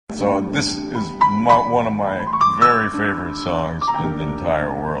So this is one of my very favorite songs in the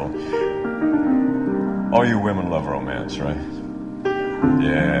entire world. All you women love romance, right?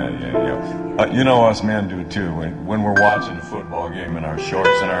 Yeah. You know us men do too. When we're watching a football game in our shorts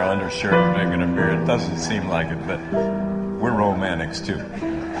and our undershirt and making a beer, it doesn't seem like it, but we're romantics too.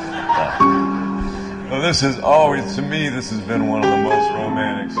 So this is always, to me, this has been one of the most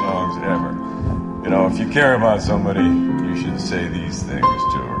romantic songs ever. You know, if you care about somebody, you should say these things to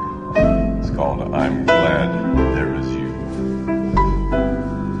her. It's called I'm Glad There Is You.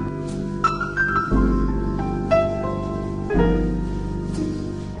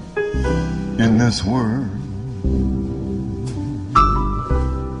 In this world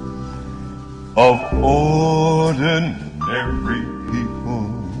of ordinary people,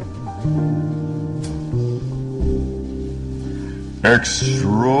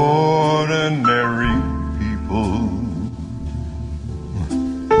 extraordinary people,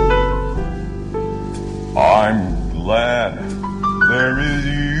 I'm glad there is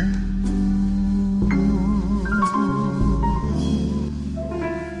you.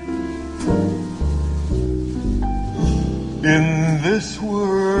 In this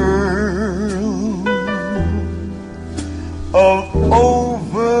world of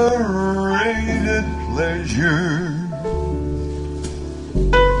overrated pleasure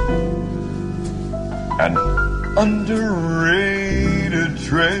and underrated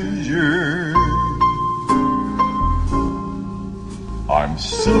treasure, I'm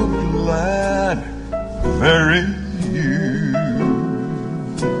so glad there is you.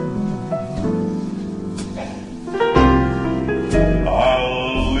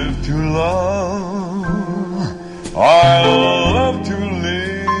 I'll love to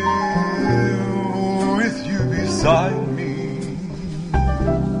live with you beside me.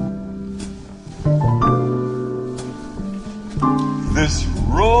 This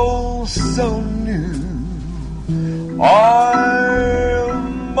role so new, I'll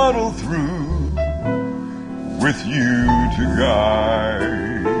muddle through with you to guide.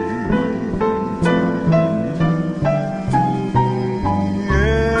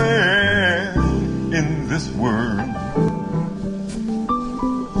 This world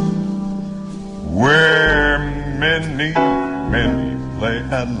where many play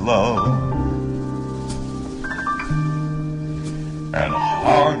at love and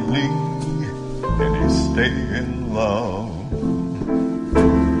hardly any stay in love,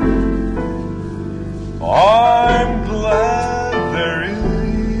 I'm glad there is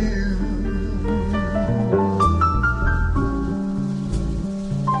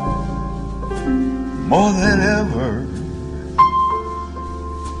more than ever.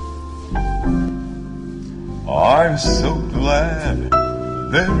 I'm so glad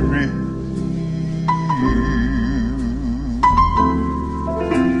there is you.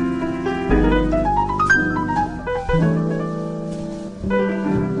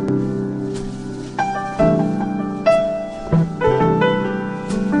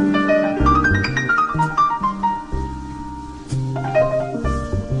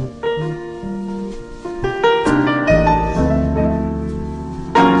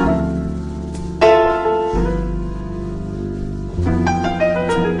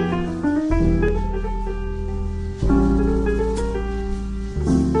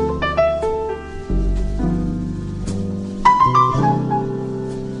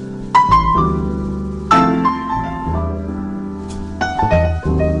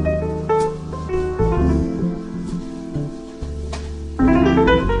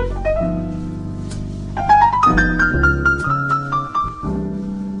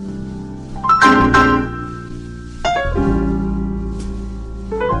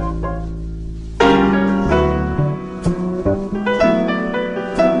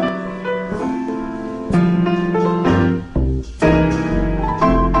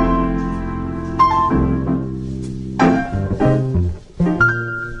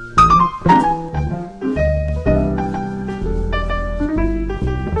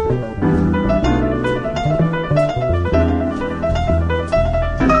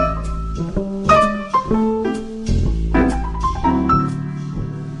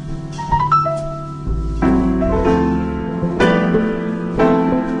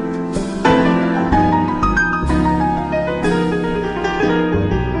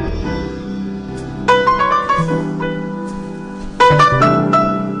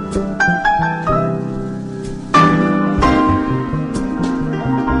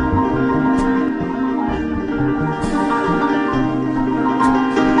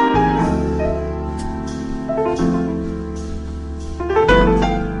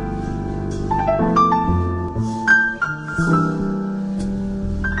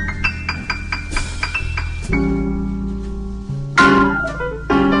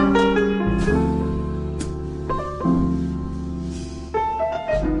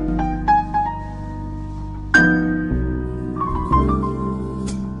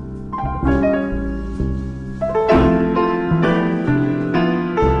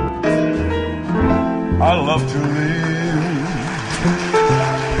 love to live.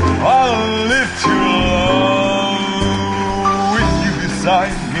 I'll live to love with you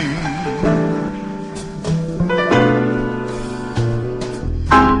beside me.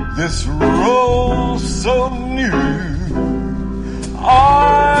 This role so new,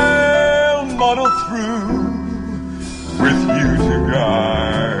 I'll muddle through with you to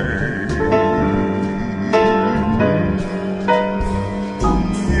guide.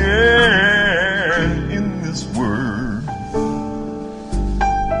 Yeah, in this world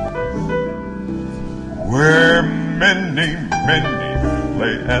where many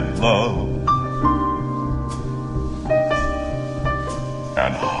play at love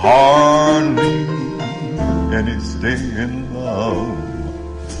and hardly any stay in love,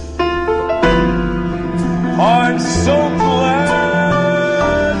 I'm so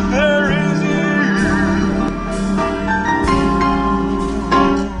glad there is you,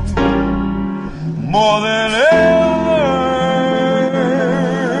 more than ever.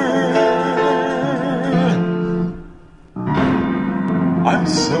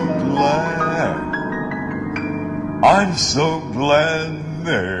 I'm so glad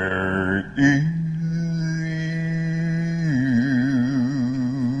there is you.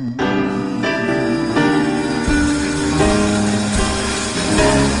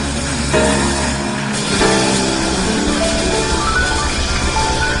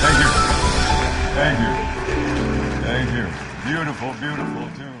 Thank you. Beautiful, beautiful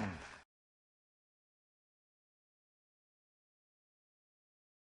tune.